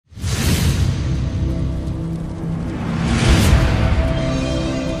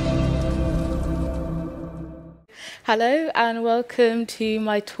Hello and welcome to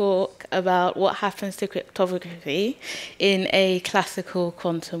my talk about what happens to cryptography in a classical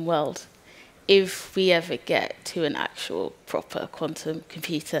quantum world, if we ever get to an actual proper quantum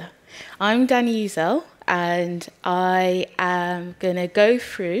computer. I'm Danni Youziel, and I am going to go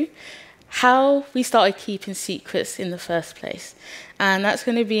through how we started keeping secrets in the first place. And that's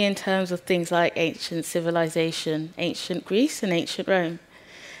going to be in terms of things like ancient civilization, ancient Greece and ancient Rome.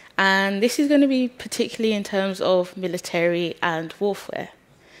 And this is going to be particularly in terms of military and warfare.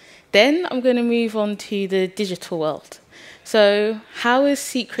 Then I'm going to move on to the digital world. So how has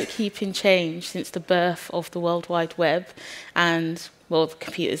secret keeping changed since the birth of the World Wide Web and, well, the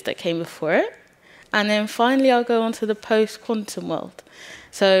computers that came before it? And then finally, I'll go on to the post-quantum world.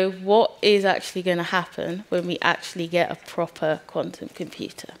 So what is actually going to happen when we actually get a proper quantum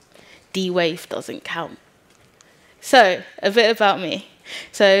computer? D-Wave doesn't count. So a bit about me.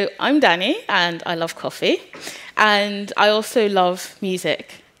 So I'm Danni, and I love coffee, and I also love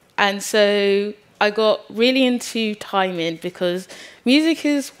music. And so I got really into timing because music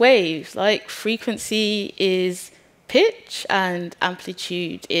is waves, like frequency is pitch and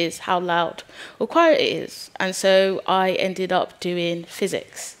amplitude is how loud or quiet it is. And so I ended up doing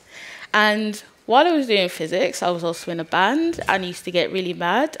physics. And while I was doing physics, I was also in a band and used to get really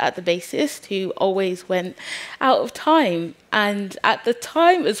mad at the bassist who always went out of time. And at the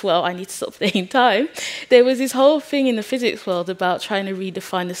time as well, I need to stop saying time, there was this whole thing in the physics world about trying to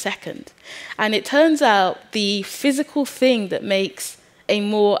redefine the second. And it turns out the physical thing that makes a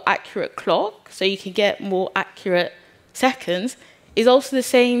more accurate clock, so you can get more accurate seconds, is also the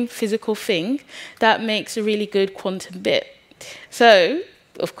same physical thing that makes a really good quantum bit. So,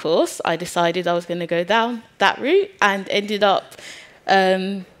 of course, I decided I was going to go down that route and ended up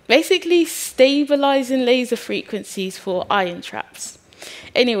basically stabilizing laser frequencies for ion traps.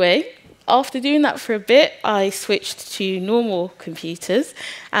 Anyway, after doing that for a bit, I switched to normal computers,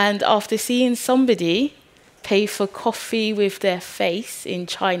 and after seeing somebody pay for coffee with their face in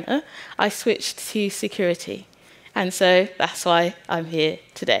China, I switched to security. And so that's why I'm here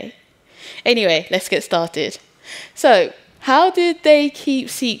today. Anyway, let's get started. So, how did they keep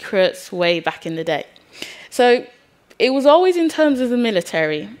secrets way back in the day? So it was always in terms of the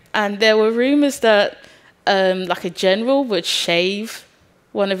military. And there were rumors that like a general would shave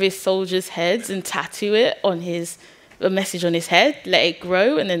one of his soldiers' heads and tattoo it on a message on his head, let it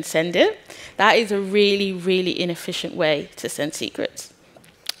grow and then send it. That is a really, really inefficient way to send secrets.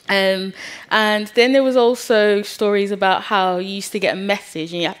 And then there was also stories about how you used to get a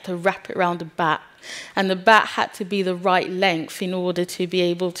message and you had to wrap it around a bat. And the bat had to be the right length in order to be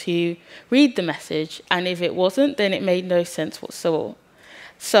able to read the message. And if it wasn't, then it made no sense whatsoever.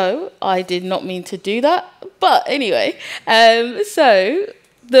 So I did not mean to do that. But anyway, so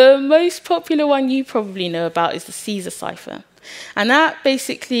the most popular one you probably know about is the Caesar cipher. And that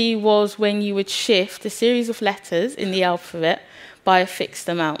basically was when you would shift a series of letters in the alphabet by a fixed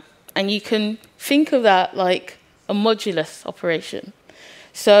amount. And you can think of that like a modulus operation.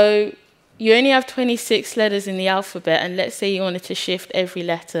 So you only have 26 letters in the alphabet, and let's say you wanted to shift every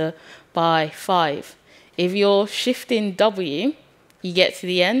letter by 5. If you're shifting W, you get to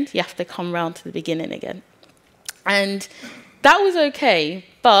the end, you have to come round to the beginning again. And that was okay,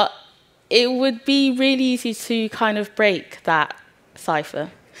 but it would be really easy to kind of break that cipher.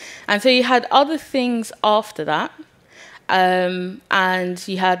 And so you had other things after that, and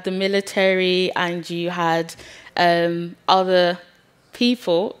you had the military, and you had other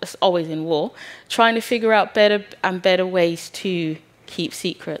people, always in war, trying to figure out better and better ways to keep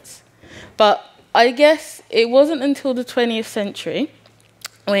secrets. But I guess it wasn't until the 20th century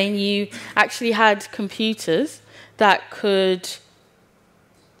when you actually had computers that could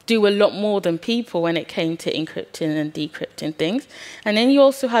do a lot more than people when it came to encrypting and decrypting things. And then you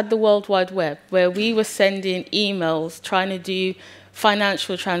also had the World Wide Web, where we were sending emails, trying to do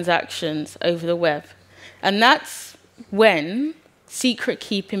financial transactions over the web. And that's when secret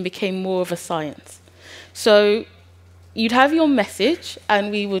keeping became more of a science. So you'd have your message,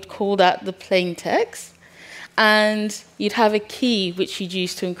 and we would call that the plain text, and you'd have a key which you'd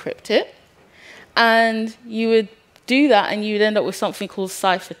use to encrypt it, and you would do that and you'd end up with something called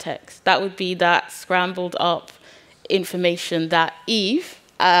ciphertext. That would be that scrambled up information that Eve,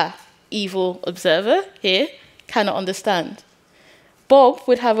 evil observer here, cannot understand. Bob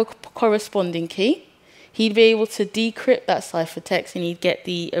would have a corresponding key. He'd be able to decrypt that ciphertext and he'd get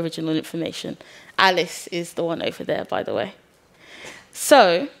the original information. Alice is the one over there, by the way.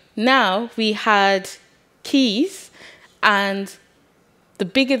 So now we had keys, and the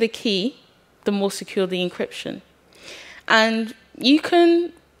bigger the key, the more secure the encryption. And you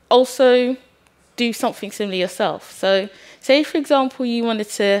can also do something similar yourself. So say, for example, you wanted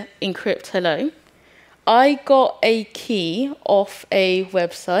to encrypt hello. I got a key off a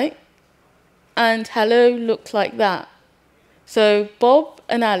website, and hello looked like that. So Bob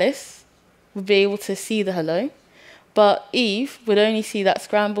and Alice would be able to see the hello, but Eve would only see that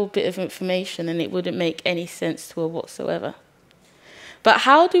scrambled bit of information, and it wouldn't make any sense to her whatsoever. But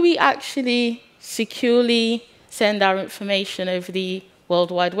how do we actually securely send our information over the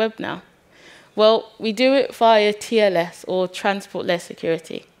World Wide Web now? Well, we do it via TLS, or Transport Layer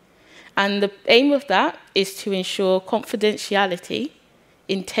Security. And the aim of that is to ensure confidentiality,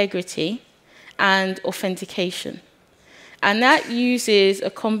 integrity, and authentication. And that uses a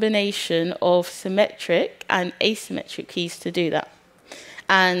combination of symmetric and asymmetric keys to do that.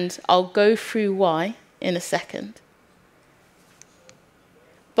 And I'll go through why in a second.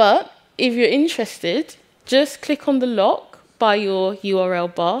 But if you're interested, just click on the lock by your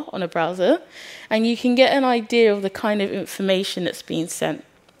URL bar on a browser, and you can get an idea of the kind of information that's being sent.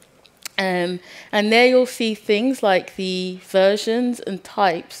 And there you'll see things like the versions and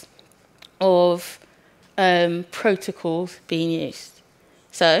types of protocols being used.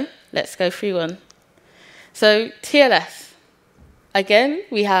 So let's go through one. So TLS. Again,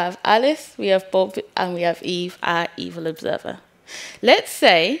 we have Alice, we have Bob, and we have Eve, our evil observer. Let's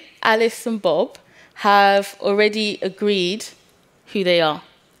say Alice and Bob have already agreed who they are.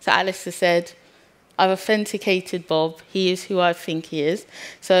 So Alice has said, I've authenticated Bob, he is who I think he is,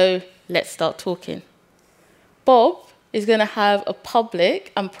 so let's start talking. Bob is going to have a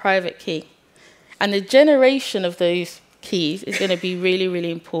public and private key. And the generation of those keys is going to be really,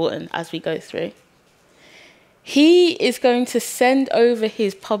 really important as we go through. He is going to send over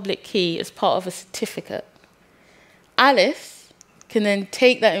his public key as part of a certificate. Alice can then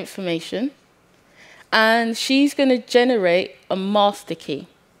take that information, and she's going to generate a master key.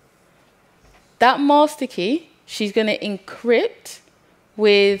 That master key, she's going to encrypt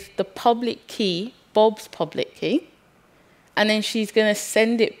with the public key, Bob's public key, and then she's going to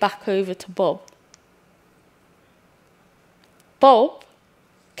send it back over to Bob. Bob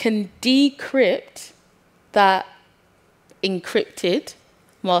can decrypt that encrypted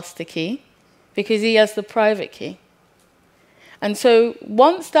master key because he has the private key. And so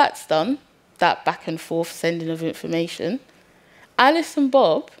once that's done, that back and forth sending of information, Alice and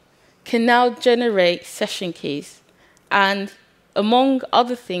Bob can now generate session keys. And among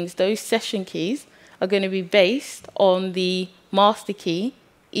other things, those session keys are going to be based on the master key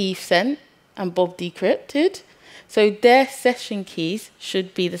Eve sent and Bob decrypted. So their session keys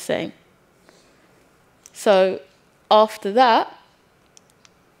should be the same. So after that,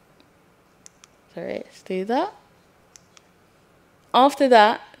 sorry, let's do that. After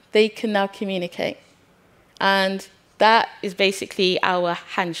that, they can now communicate. And that is basically our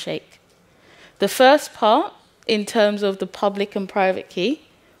handshake. The first part, in terms of the public and private key,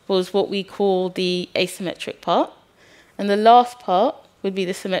 was what we call the asymmetric part. And the last part would be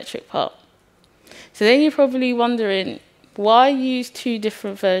the symmetric part. So then you're probably wondering, why use two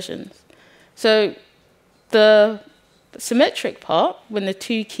different versions? So the symmetric part, when the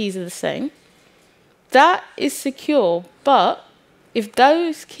two keys are the same, that is secure, but if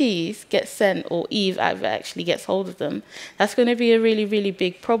those keys get sent, or Eve actually gets hold of them, that's going to be a really, really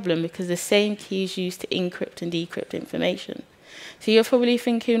big problem because the same key is used to encrypt and decrypt information. So you're probably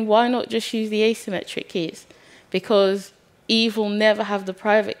thinking, why not just use the asymmetric keys? Because Eve will never have the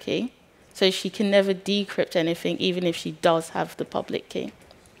private key, so she can never decrypt anything, even if she does have the public key.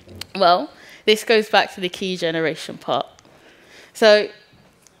 Well, this goes back to the key generation part. So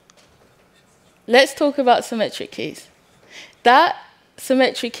let's talk about symmetric keys. That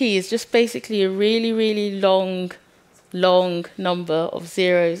symmetric key is just basically a really, really long number of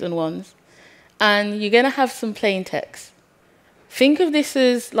zeros and ones. And you're going to have some plain text. Think of this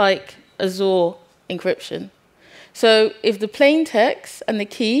as like a XOR encryption. So if the plain text and the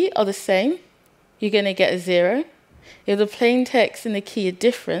key are the same, you're going to get a 0. If the plain text and the key are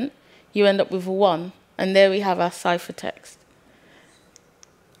different, you end up with a 1. And there we have our ciphertext.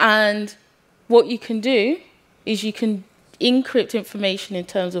 And what you can do is you can encrypt information in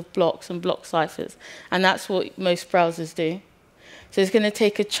terms of blocks and block ciphers. And that's what most browsers do. So it's going to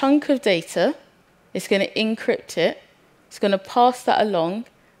take a chunk of data, it's going to encrypt it, it's going to pass that along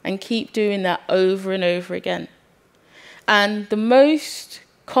and keep doing that over and over again. And the most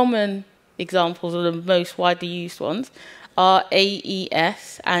common examples, or the most widely used ones, are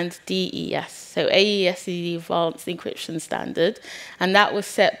AES and DES. So AES is the Advanced Encryption Standard, and that was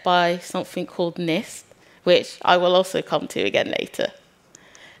set by something called NIST, which I will also come to again later.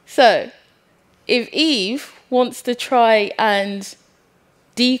 So if Eve wants to try and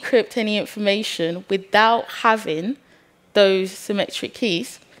decrypt any information without having those symmetric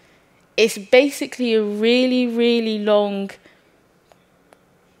keys, it's basically a really, really long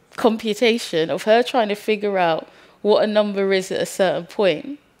computation of her trying to figure out what a number is at a certain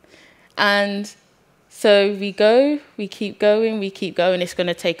point. And so we keep going, it's going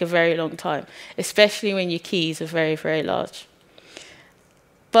to take a very long time, especially when your keys are very, very large.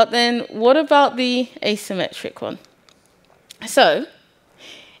 But then what about the asymmetric one? So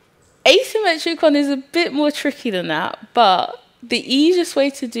asymmetric one is a bit more tricky than that, but the easiest way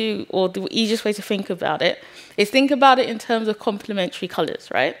to do, or the easiest way to think about it, is think about it in terms of complementary colors,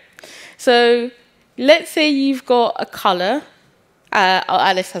 right? So let's say you've got a color,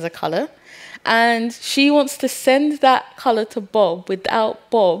 Alice has a color, and she wants to send that color to Bob without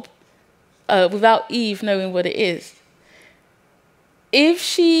Eve knowing what it is. If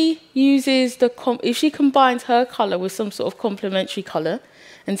she uses if she combines her color with some sort of complementary color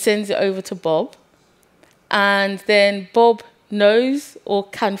and sends it over to Bob, and then Bob knows or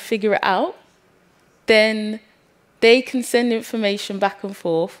can figure it out, then they can send information back and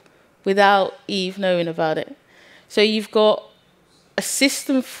forth without Eve knowing about it. So you've got a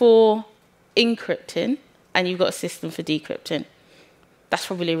system for encrypting, and you've got a system for decrypting. That's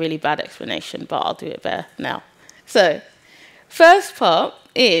probably a really bad explanation, but I'll do it better now. So, first part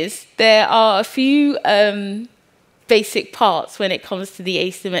is there are a few basic parts when it comes to the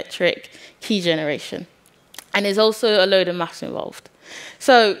asymmetric key generation. And there's also a load of maths involved.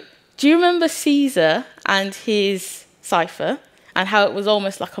 So, do you remember Caesar and his cipher, and how it was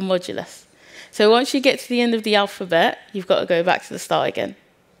almost like a modulus? So once you get to the end of the alphabet, you've got to go back to the start again.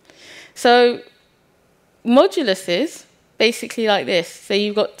 So modulus is basically like this. So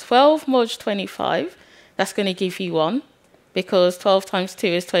you've got 12 mod 25. That's going to give you 1, because 12 times 2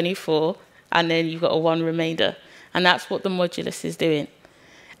 is 24, and then you've got a 1 remainder. And that's what the modulus is doing.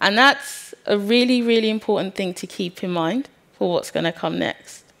 And that's a really, really important thing to keep in mind for what's going to come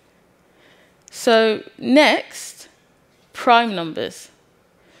next. So next, prime numbers.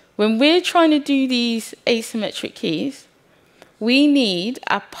 When we're trying to do these asymmetric keys, we need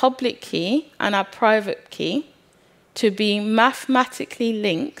our public key and our private key to be mathematically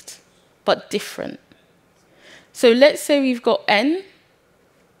linked but different. So let's say we've got N,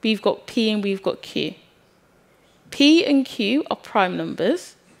 we've got P, and we've got Q. P and Q are prime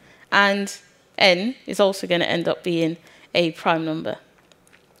numbers, and N is also going to end up being a prime number.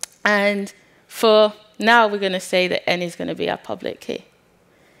 And for now, we're going to say that N is going to be our public key.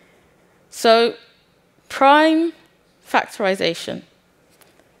 So prime factorization,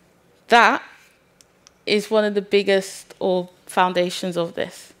 that is one of the biggest or foundations of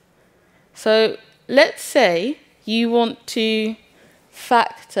this. So let's say you want to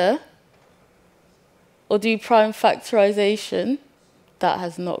factor or do prime factorization. That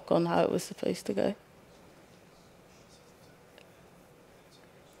has not gone how it was supposed to go.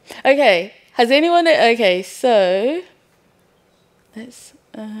 Okay, has anyone, okay, so let's,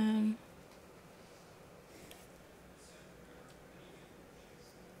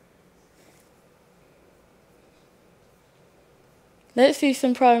 let's do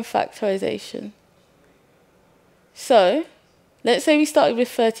some prime factorization. So, let's say we started with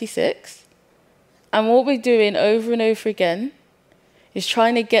 36, and what we're doing over and over again is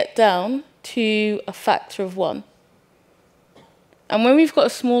trying to get down to a factor of 1. And when we've got a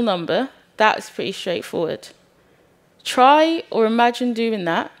small number, that's pretty straightforward. Try or imagine doing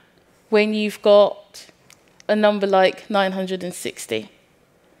that when you've got a number like 960.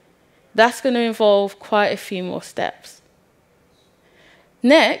 That's going to involve quite a few more steps.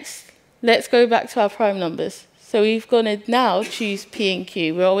 Next, let's go back to our prime numbers. So we've got to now choose P and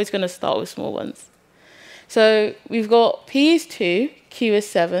Q. We're always going to start with small ones. So we've got P is 2, Q is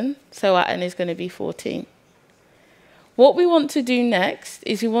 7, so our N is going to be 14. What we want to do next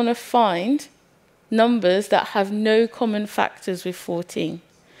is we want to find numbers that have no common factors with 14.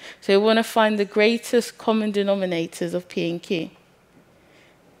 So we want to find the greatest common denominators of P and Q.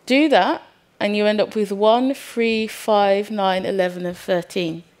 Do that, and you end up with 1, 3, 5, 9, 11, and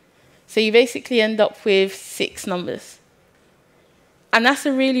 13. So you basically end up with 6 numbers. And that's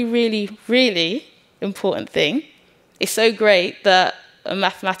a really, really, really important thing. It's so great that a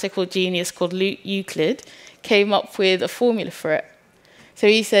mathematical genius called Euclid came up with a formula for it. So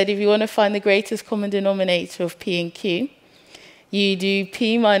he said, if you want to find the greatest common denominator of P and Q, you do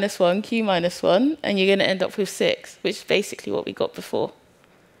P minus 1, Q minus 1, and you're going to end up with 6, which is basically what we got before.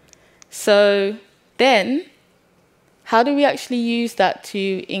 So then, how do we actually use that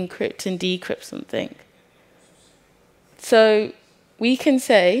to encrypt and decrypt something? So we can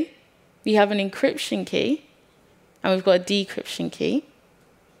say we have an encryption key, and we've got a decryption key.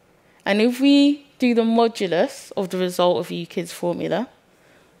 And if we do the modulus of the result of Euclid's formula,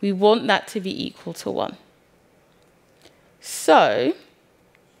 we want that to be equal to 1. So,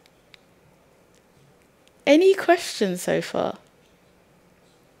 any questions so far?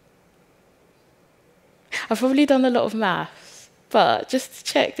 I've probably done a lot of maths, but just to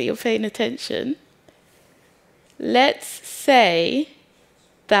check that you're paying attention, let's say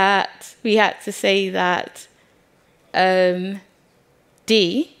that we had to say that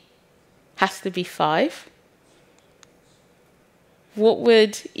D has to be 5. What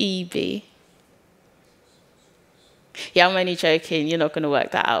would E be? Yeah, I'm only joking. You're not going to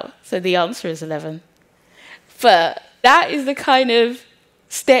work that out. So the answer is 11. But that is the kind of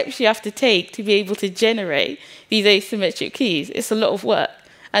steps you have to take to be able to generate these asymmetric keys. It's a lot of work.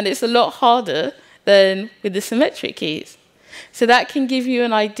 And it's a lot harder than with the symmetric keys. So that can give you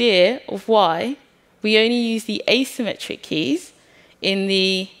an idea of why we only use the asymmetric keys in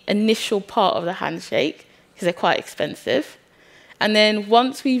the initial part of the handshake, because they're quite expensive. And then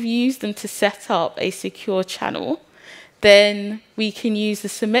once we've used them to set up a secure channel, then we can use the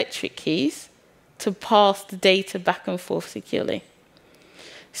symmetric keys to pass the data back and forth securely.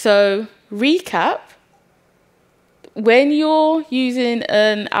 So, recap, when you're using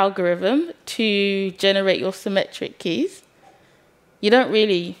an algorithm to generate your symmetric keys, you don't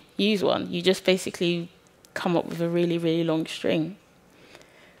really use one. You just basically come up with a really, really long string.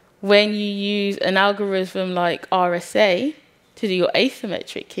 When you use an algorithm like RSA to do your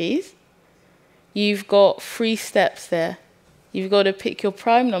asymmetric keys, you've got 3 steps there. You've got to pick your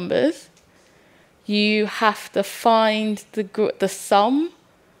prime numbers. You have to find the sum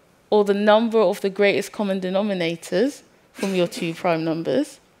or the number of the greatest common denominators from your 2 prime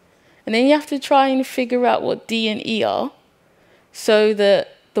numbers. And then you have to try and figure out what D and E are so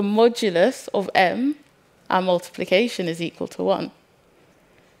that the modulus of M, our multiplication, is equal to 1.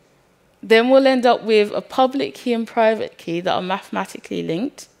 Then we'll end up with a public key and private key that are mathematically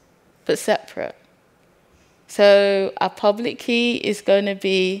linked but separate. So our public key is going to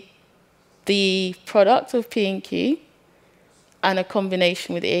be the product of P and Q and a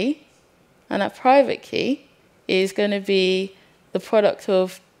combination with E. And our private key is going to be the product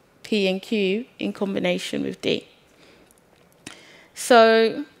of P and Q in combination with D.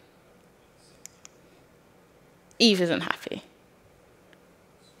 So Eve isn't happy.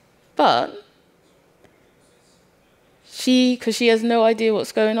 But because she has no idea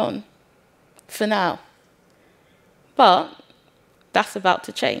what's going on for now. But that's about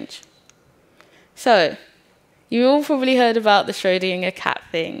to change. So, you all probably heard about the Schrödinger cat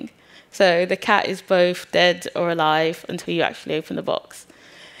thing. So the cat is both dead or alive until you actually open the box.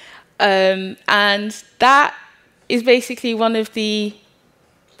 And that is basically one of the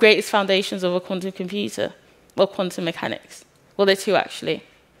greatest foundations of a quantum computer, or quantum mechanics. Well, there are 2 actually.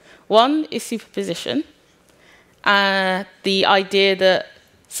 One is superposition, the idea that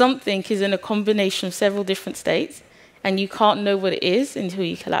something is in a combination of several different states, and you can't know what it is until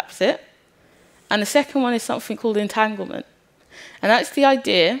you collapse it. And the second one is something called entanglement. And that's the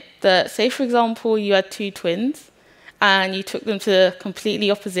idea that, say, for example, you had 2 twins, and you took them to completely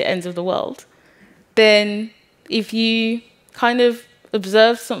opposite ends of the world. Then if you kind of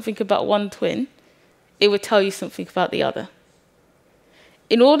observed something about one twin, it would tell you something about the other.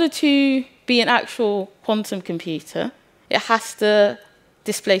 In order to be an actual quantum computer, it has to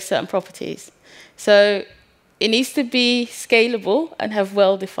display certain properties. So it needs to be scalable and have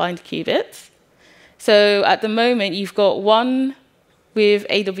well-defined qubits. So at the moment, you've got one with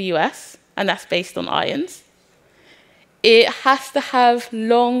AWS, and that's based on ions. It has to have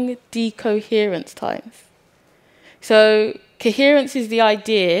long decoherence times. So coherence is the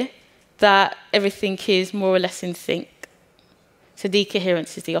idea that everything is more or less in sync. So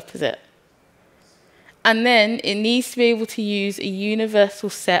decoherence is the opposite. And then it needs to be able to use a universal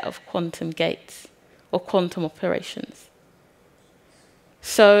set of quantum gates, or quantum operations.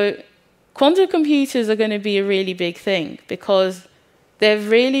 So quantum computers are going to be a really big thing because they're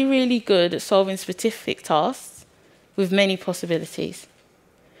really, really good at solving specific tasks with many possibilities.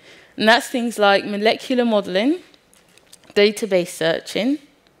 And that's things like molecular modeling, database searching,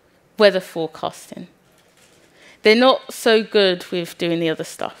 weather forecasting. They're not so good with doing the other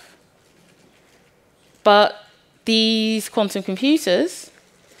stuff. But these quantum computers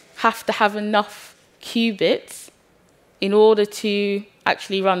have to have enough qubits in order to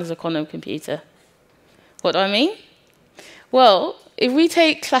actually run as a quantum computer. What do I mean? Well, if we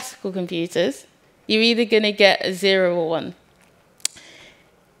take classical computers, you're either going to get a 0 or 1.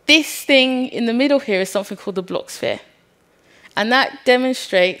 This thing in the middle here is something called the block sphere. And that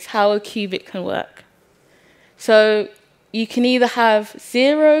demonstrates how a qubit can work. So you can either have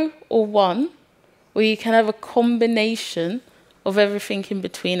 0 or 1, or you can have a combination of everything in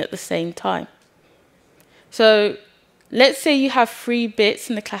between at the same time. So let's say you have 3 bits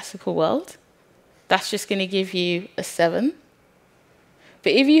in the classical world. That's just going to give you a 7.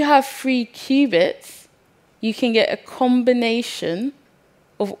 But if you have 3 qubits, you can get a combination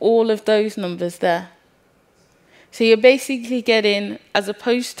of all of those numbers there. So you're basically getting, as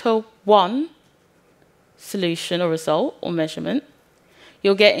opposed to 1 solution or result or measurement,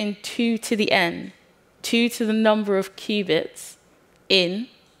 you're getting 2 to the n, 2 to the number of qubits in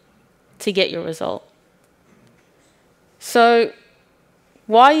to get your result. So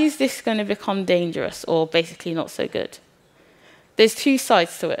why is this going to become dangerous or basically not so good? There's 2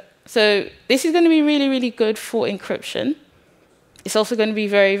 sides to it. So this is going to be really, really good for encryption. It's also going to be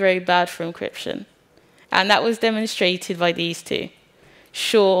very, very bad for encryption. And that was demonstrated by these 2,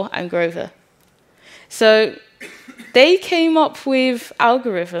 Shaw and Grover. So they came up with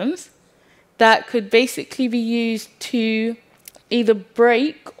algorithms that could basically be used to either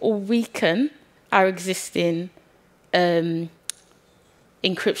break or weaken our existing encryption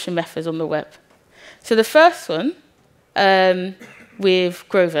methods on the web. So the first one, with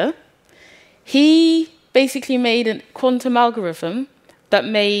Grover, he basically made a quantum algorithm that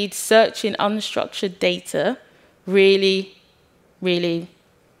made searching unstructured data really, really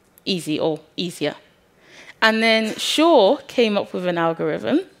easy or easier. And then Shaw came up with an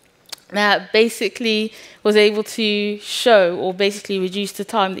algorithm that basically was able to show or basically reduce the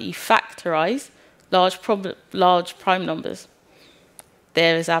time that you factorize large prime numbers.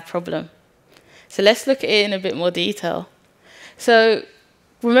 There is our problem. So let's look at it in a bit more detail. So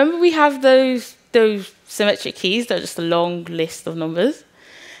remember we have those symmetric keys that are just a long list of numbers.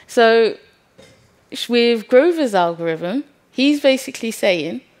 So with Grover's algorithm, he's basically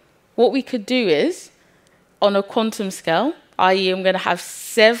saying what we could do is, on a quantum scale, i.e. I'm going to have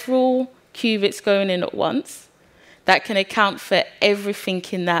several qubits going in at once, that can account for everything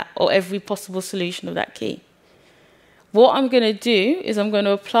in that, or every possible solution of that key. What I'm going to do is I'm going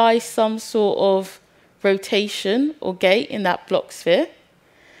to apply some sort of rotation or gate in that block sphere.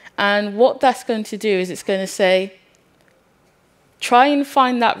 And what that's going to do is it's going to say, try and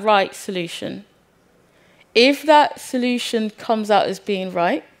find that right solution. If that solution comes out as being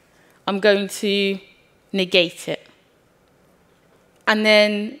right, I'm going to negate it. And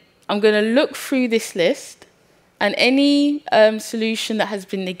then I'm going to look through this list, and any solution that has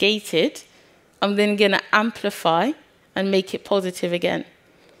been negated, I'm then going to amplify and make it positive again.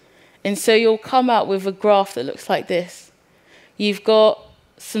 And so you'll come out with a graph that looks like this. You've got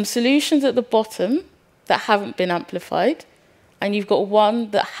some solutions at the bottom that haven't been amplified, and you've got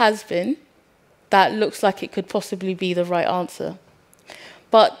one that has been, that looks like it could possibly be the right answer.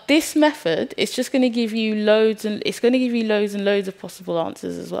 But this method is just going to give you loads and loads of possible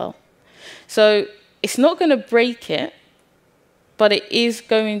answers as well. So it's not going to break it, but it is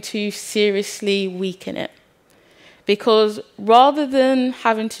going to seriously weaken it. Because rather than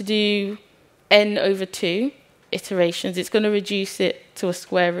having to do n over 2 iterations, it's going to reduce it to a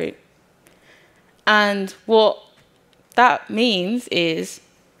square root. And what that means is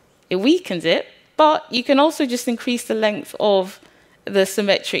it weakens it, but you can also just increase the length of the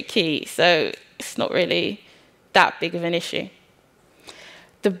symmetric key. So it's not really that big of an issue.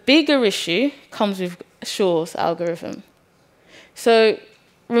 The bigger issue comes with Shaw's algorithm. So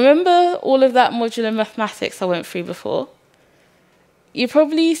remember all of that modular mathematics I went through before? You're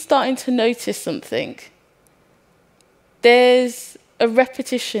probably starting to notice something. There's a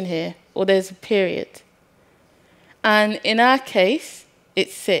repetition here, or there's a period. And in our case,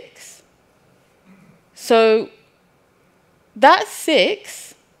 it's 6. So that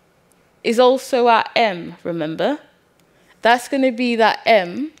 6 is also our m, remember? That's going to be that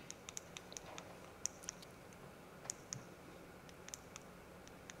m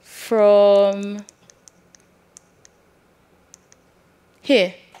from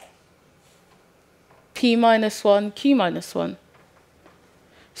here, p minus 1, q minus 1.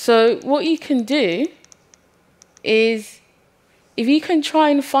 So what you can do is, if you can try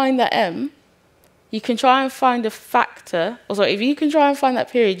and find that m, you can try and find a factor, or sorry, if you can try and find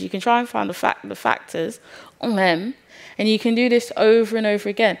that period, you can try and find the factors on m, and you can do this over and over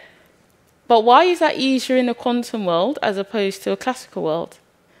again. But why is that easier in a quantum world as opposed to a classical world?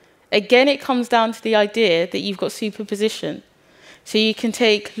 Again, it comes down to the idea that you've got superposition. So you can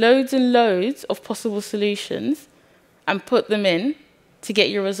take loads and loads of possible solutions and put them in to get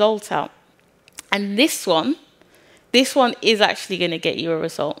your result out. And this one is actually going to get you a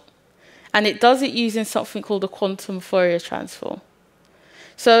result. And it does it using something called a quantum Fourier transform.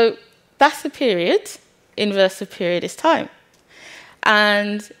 So that's the period inverse of period is time.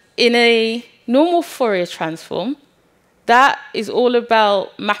 And in a normal Fourier transform, that is all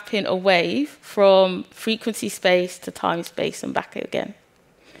about mapping a wave from frequency space to time space and back again.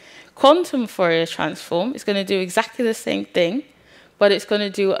 Quantum Fourier transform is going to do exactly the same thing, but it's going to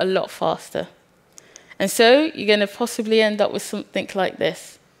do it a lot faster. And so you're going to possibly end up with something like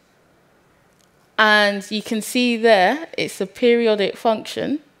this. And you can see there, it's a periodic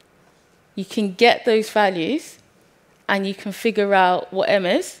function. You can get those values, and you can figure out what m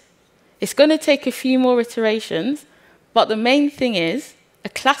is. It's going to take a few more iterations, but the main thing is, a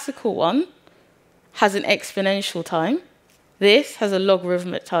classical one has an exponential time. This has a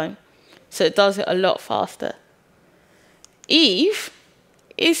logarithmic time, so it does it a lot faster. Eve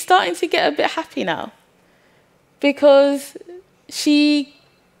is starting to get a bit happy now, because she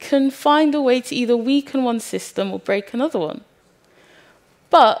can find a way to either weaken one system or break another one.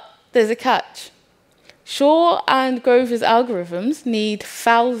 But there's a catch. Shor and Grover's algorithms need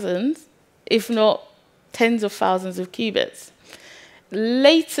thousands, if not tens of thousands of qubits.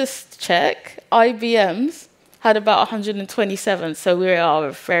 Latest check, IBM's had about 127, so we are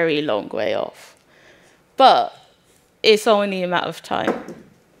a very long way off. But it's only a matter of time.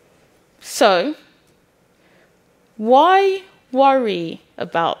 So, why worry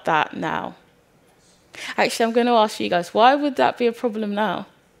about that now? Actually, I'm going to ask you guys, why would that be a problem now?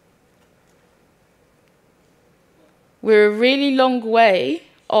 We're a really long way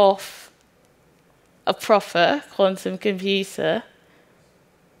off a proper quantum computer,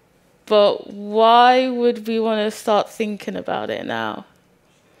 but why would we want to start thinking about it now?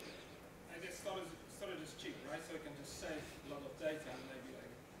 I guess storage is cheap, right? So you can just save a lot of data and maybe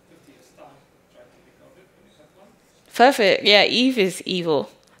like 50 years time try to recover it when you have one. Perfect. Yeah, Eve is evil.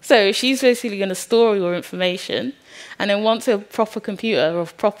 So she's basically going to store your information, and then once a proper computer or a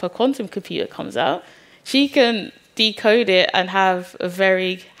proper quantum computer comes out, she can decode it and have a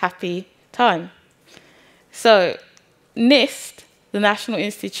very happy time. So NIST, the National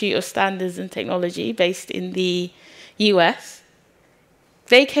Institute of Standards and Technology, based in the US,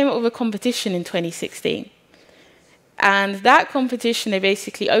 they came up with a competition in 2016. And that competition, they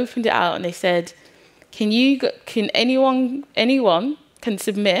basically opened it out and they said, can anyone can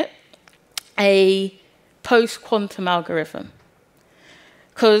submit a post-quantum algorithm?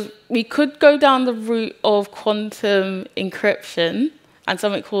 Because we could go down the route of quantum encryption and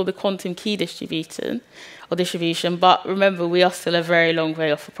something called the quantum key distribution, but remember, we are still a very long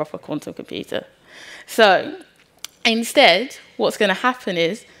way off a proper quantum computer. So instead, what's going to happen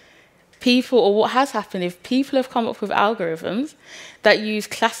is what has happened is people have come up with algorithms that use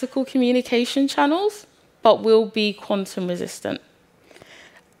classical communication channels, but will be quantum resistant.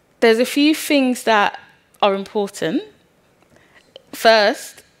 There's a few things that are important.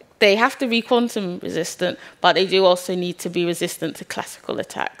 First, they have to be quantum resistant, but they do also need to be resistant to classical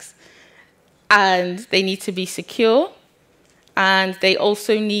attacks. And they need to be secure, and they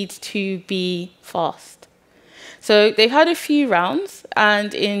also need to be fast. So they've had a few rounds,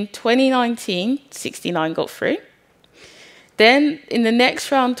 and in 2019, 69 got through. Then in the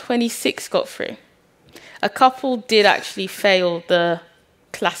next round, 26 got through. A couple did actually fail the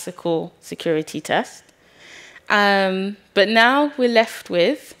classical security test. But now we're left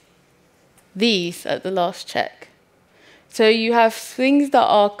with these at the last check. So you have things that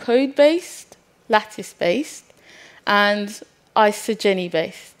are code-based, lattice-based, and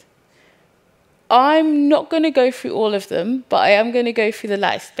isogeny-based. I'm not going to go through all of them, but I am going to go through the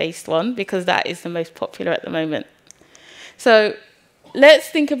lattice-based one because that is the most popular at the moment. So let's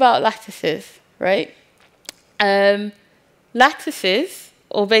think about lattices, right? Lattices,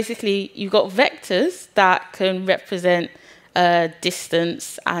 or basically you've got vectors that can represent a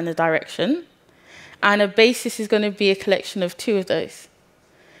distance and a direction, and a basis is going to be a collection of two of those.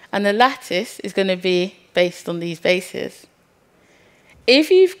 And the lattice is going to be based on these bases.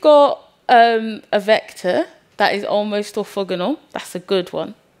 If you've got a vector that is almost orthogonal, that's a good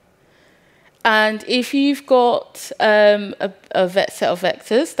one. And if you've got a set of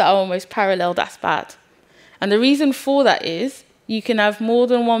vectors that are almost parallel, that's bad. And the reason for that is you can have more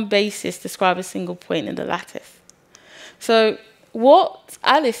than one basis describe a single point in the lattice. So what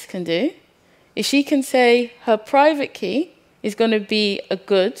Alice can do is she can say her private key is going to be a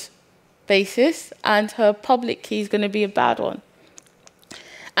good basis and her public key is going to be a bad one.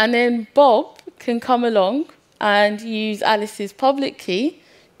 And then Bob can come along and use Alice's public key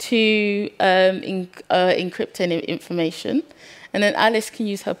to encrypt any information. And then Alice can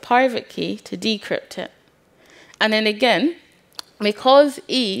use her private key to decrypt it. And then again, because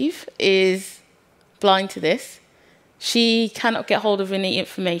Eve is blind to this, she cannot get hold of any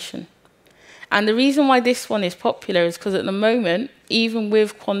information. And the reason why this one is popular is because at the moment, even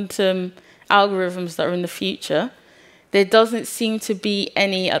with quantum algorithms that are in the future, there doesn't seem to be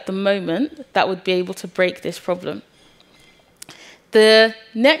any at the moment that would be able to break this problem. The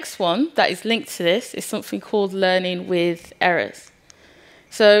next one that is linked to this is something called learning with errors.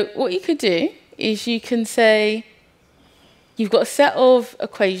 So what you could do is you can say you've got a set of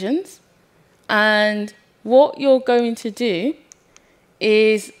equations, and what you're going to do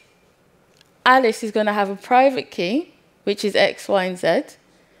is Alice is going to have a private key, which is X, Y, and Z,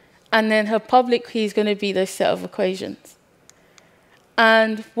 and then her public key is going to be those set of equations.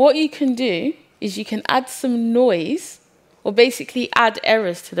 And what you can do is you can add some noise, or basically add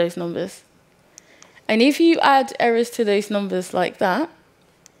errors to those numbers. And if you add errors to those numbers like that,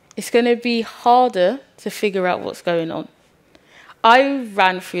 it's going to be harder to figure out what's going on. I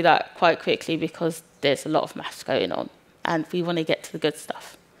ran through that quite quickly because there's a lot of maths going on, and we want to get to the good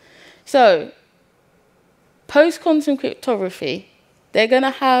stuff. So, post-quantum cryptography, it's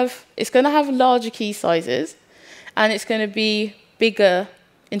going to have larger key sizes, and it's going to be bigger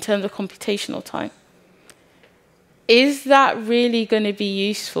in terms of computational time. Is that really going to be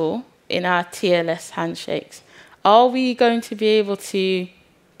useful in our TLS handshakes? Are we going to be able to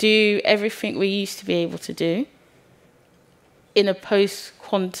do everything we used to be able to do in a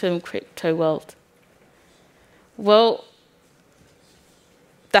post-quantum crypto world? Well,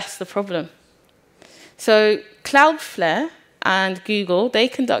 that's the problem. So Cloudflare and Google, they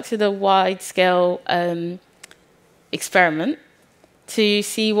conducted a wide-scale experiment to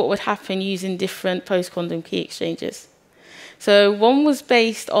see what would happen using different post-quantum key exchanges. So one was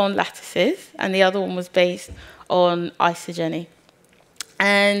based on lattices, and the other one was based on isogeny.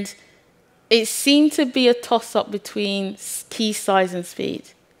 And it seemed to be a toss-up between key size and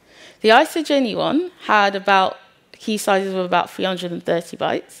speed. The isogeny one had about key sizes of about 330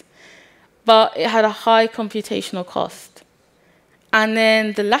 bytes, but it had a high computational cost. And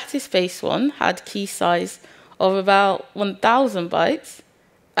then the lattice-based one had key size of about 1,000 bytes,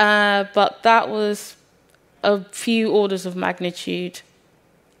 but that was a few orders of magnitude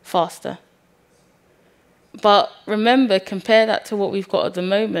faster. But remember, compare that to what we've got at the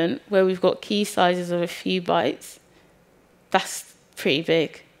moment, where we've got key sizes of a few bytes. That's pretty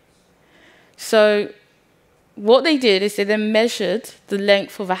big. So what they did is they then measured the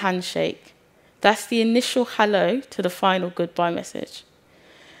length of a handshake. That's the initial hello to the final goodbye message.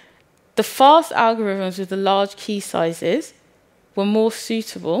 The fast algorithms with the large key sizes were more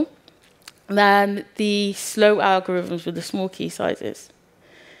suitable than the slow algorithms with the small key sizes.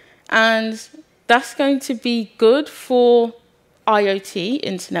 And that's going to be good for IoT,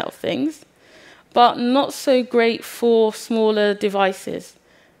 Internet of Things, but not so great for smaller devices.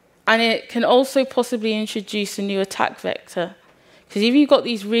 And it can also possibly introduce a new attack vector. Because if you've got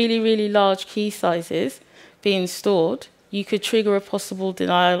these really, really large key sizes being stored, you could trigger a possible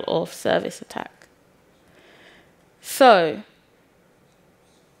denial of service attack. So,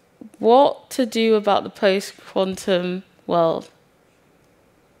 what to do about the post-quantum world?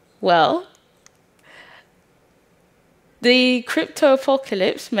 Well, the crypto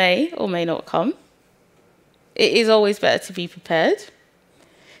apocalypse may or may not come. It is always better to be prepared.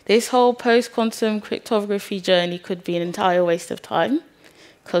 This whole post-quantum cryptography journey could be an entire waste of time,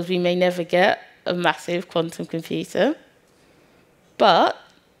 because we may never get a massive quantum computer. But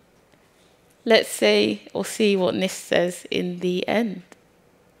let's say or see what NIST says in the end.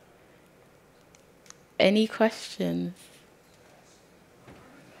 Any questions?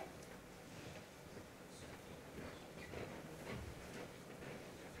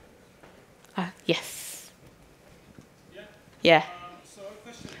 Yes. Yeah. So a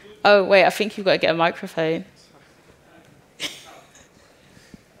question, Oh, wait, I think you've got to get a microphone.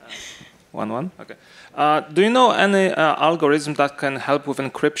 One. Okay. Do you know any algorithm that can help with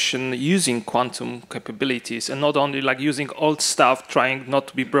encryption using quantum capabilities, and not only like using old stuff, trying not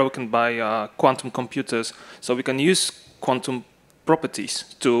to be broken by quantum computers? So we can use quantum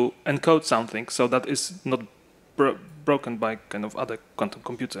properties to encode something, so that is not broken by kind of other quantum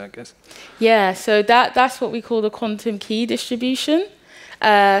computer, I guess. Yeah, so that's what we call the quantum key distribution.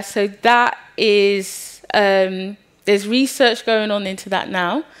 So that is, there's research going on into that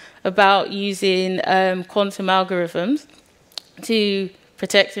now about using quantum algorithms to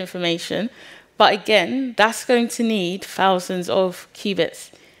protect information. But again, that's going to need thousands of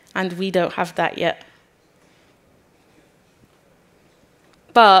qubits, and we don't have that yet.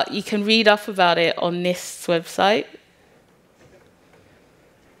 But you can read up about it on NIST's website.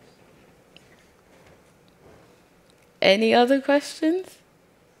 Any other questions?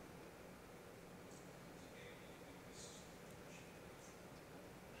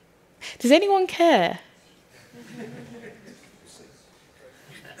 Does anyone care?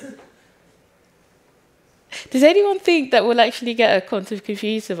 Does anyone think that we'll actually get a quantum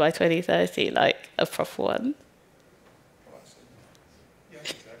computer by 2030, like a proper one?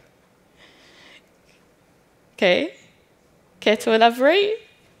 Okay. Care to elaborate?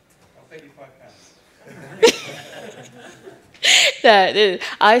 I'll pay you £5. No,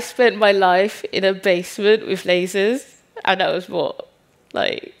 I spent my life in a basement with lasers, and that was what,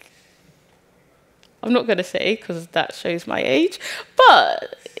 like, I'm not going to say because that shows my age,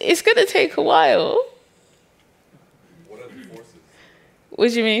 but it's going to take a while. What are the forces? What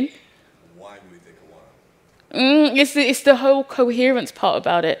do you mean? Why will it take a while? It's the whole coherence part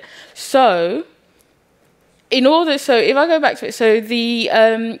about it. So, if I go back to it, so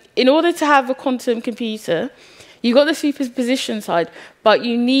in order to have a quantum computer, you've got the superposition side, but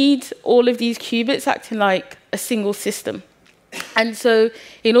you need all of these qubits acting like a single system. And so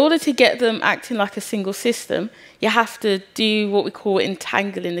in order to get them acting like a single system, you have to do what we call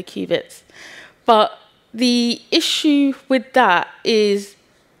entangling the qubits. But the issue with that is,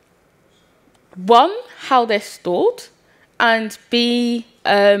 one, how they're stored, and B,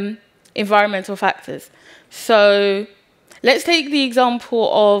 environmental factors. So let's take the example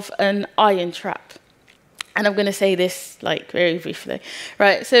of an ion trap. And I'm going to say this like very briefly.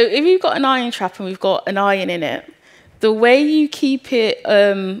 Right, so if you've got an ion trap and we've got an ion in it, the way you keep it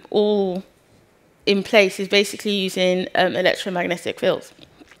all in place is basically using electromagnetic fields.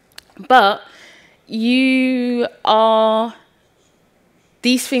 But these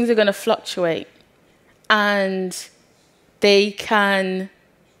things are going to fluctuate, and they can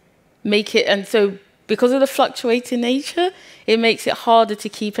make it, and so because of the fluctuating nature, it makes it harder to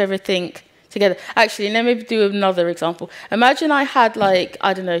keep everything together. Actually, let me do another example. Imagine I had, like,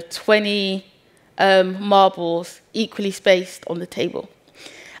 I don't know, 20 marbles equally spaced on the table.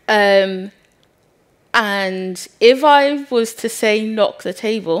 And if I was to say knock the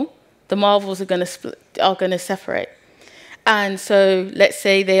table, the marbles are going to separate. And so let's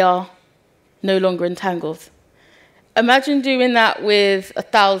say they are no longer entangled. Imagine doing that with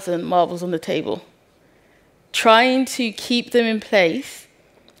 1,000 marbles on the table. Trying to keep them in place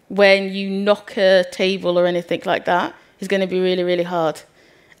when you knock a table or anything like that is going to be really, really hard.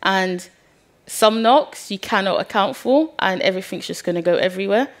 And some knocks you cannot account for, and everything's just going to go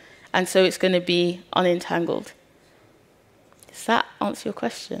everywhere. And so it's going to be unentangled. Does that answer your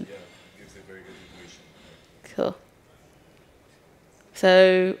question? Yeah, it gives a very good information. Cool.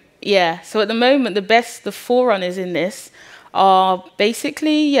 So, yeah, so at the moment, the forerunners in this are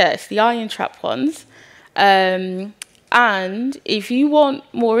basically, it's the ion trap ones. And if you want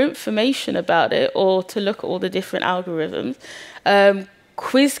more information about it, or to look at all the different algorithms,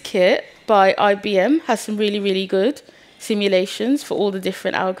 QuizKit by IBM has some really, really good simulations for all the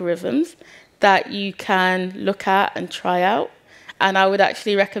different algorithms that you can look at and try out. And I would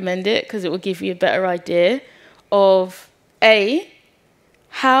actually recommend it because it will give you a better idea of, A,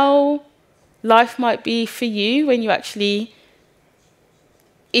 how life might be for you when you actually,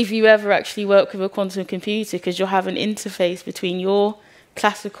 if you ever actually work with a quantum computer, because you'll have an interface between your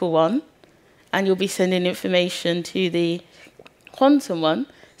classical one and you'll be sending information to the quantum one.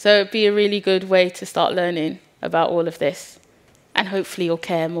 So it'd be a really good way to start learning about all of this. And hopefully you'll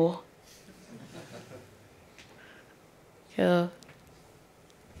care more. Cool.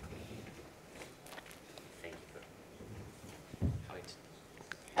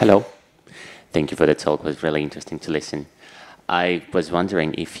 Hello. Thank you for the talk. It was really interesting to listen. I was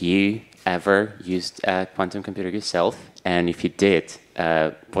wondering if you ever used a quantum computer yourself, and if you did,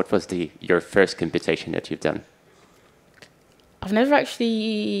 what was your first computation that you've done? I've never actually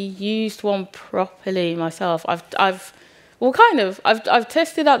used one properly myself. I've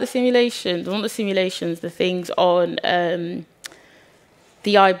tested out the simulations, not the simulations, the things on the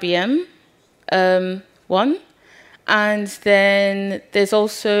IBM one. And then there's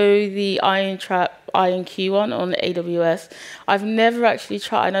also the Ion Trap IonQ one on AWS. I've never actually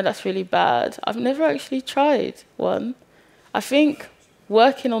tried, I know that's really bad. I've never actually tried one. I think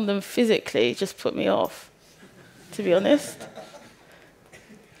working on them physically just put me off, to be honest.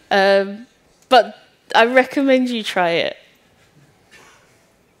 But I recommend you try it.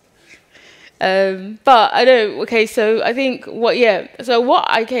 But I know, okay, so I think let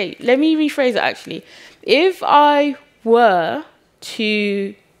me rephrase it actually. If I were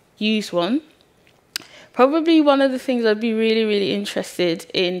to use one, probably one of the things I'd be really, really interested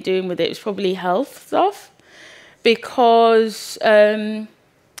in doing with it is probably health stuff. Because, you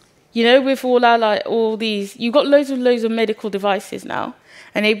know, with all these, you've got loads of medical devices now,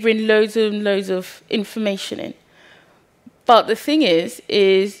 and they bring loads and loads of information in. But the thing is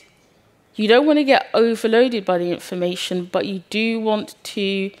you don't want to get overloaded by the information, but you do want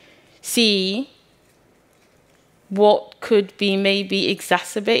to see what could be maybe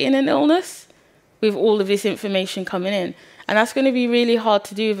exacerbating an illness with all of this information coming in. And that's going to be really hard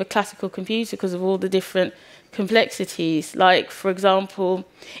to do with a classical computer because of all the different complexities. Like, for example,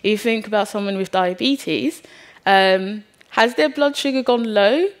 if you think about someone with diabetes, has their blood sugar gone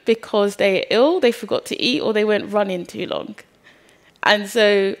low because they're ill, they forgot to eat, or they went running too long? And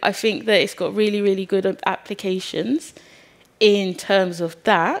so I think that it's got really, really good applications in terms of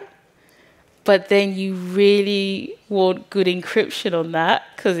that. But then you really want good encryption on that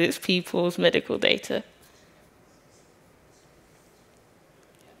because it's people's medical data.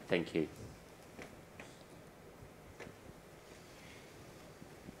 Thank you.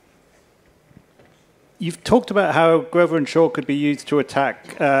 You've talked about how Grover and Shaw could be used to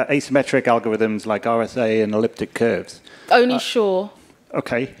attack asymmetric algorithms like RSA and elliptic curves. Only Shaw.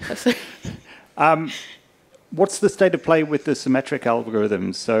 Okay. What's the state of play with the symmetric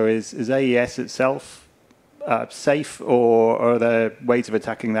algorithms? So is AES itself safe, or are there ways of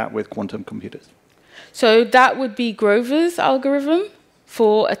attacking that with quantum computers? So that would be Grover's algorithm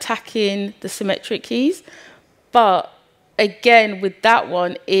for attacking the symmetric keys. But again, with that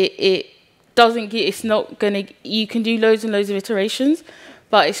one, it doesn't get, it's not going to, you can do loads and loads of iterations,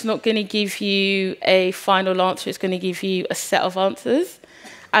 but it's not going to give you a final answer. It's going to give you a set of answers.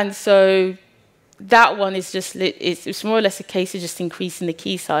 And so that one is just, it's more or less a case of just increasing the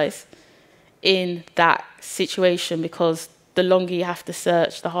key size in that situation, because the longer you have to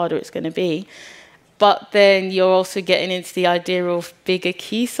search, the harder it's going to be. But then you're also getting into the idea of bigger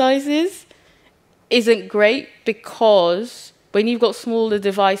key sizes isn't great, because when you've got smaller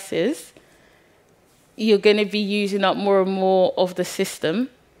devices, you're going to be using up more and more of the system,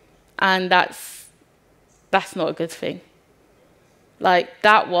 and that's not a good thing. Like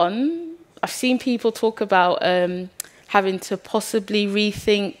that one, I've seen people talk about having to possibly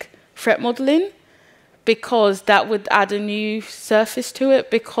rethink threat modeling, because that would add a new surface to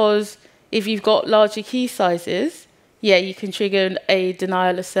it, because if you've got larger key sizes, yeah, you can trigger a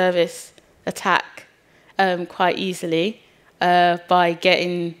denial of service attack quite easily by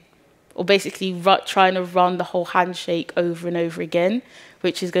getting, or basically trying to run the whole handshake over and over again,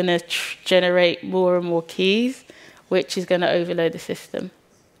 which is going to generate more and more keys, which is going to overload the system.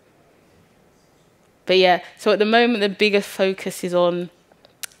 But yeah, so at the moment, the biggest focus is on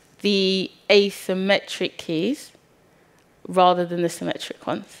the asymmetric keys rather than the symmetric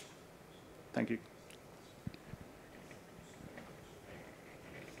ones. Thank you.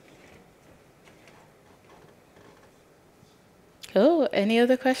 Cool. Any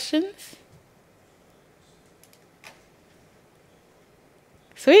other questions?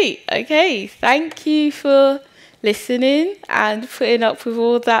 Sweet. Okay. Thank you for listening and putting up with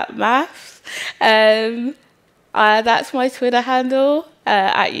all that maths. That's my Twitter handle,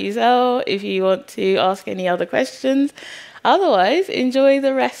 at Youziel, if you want to ask any other questions. Otherwise, enjoy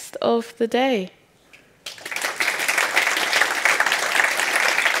the rest of the day.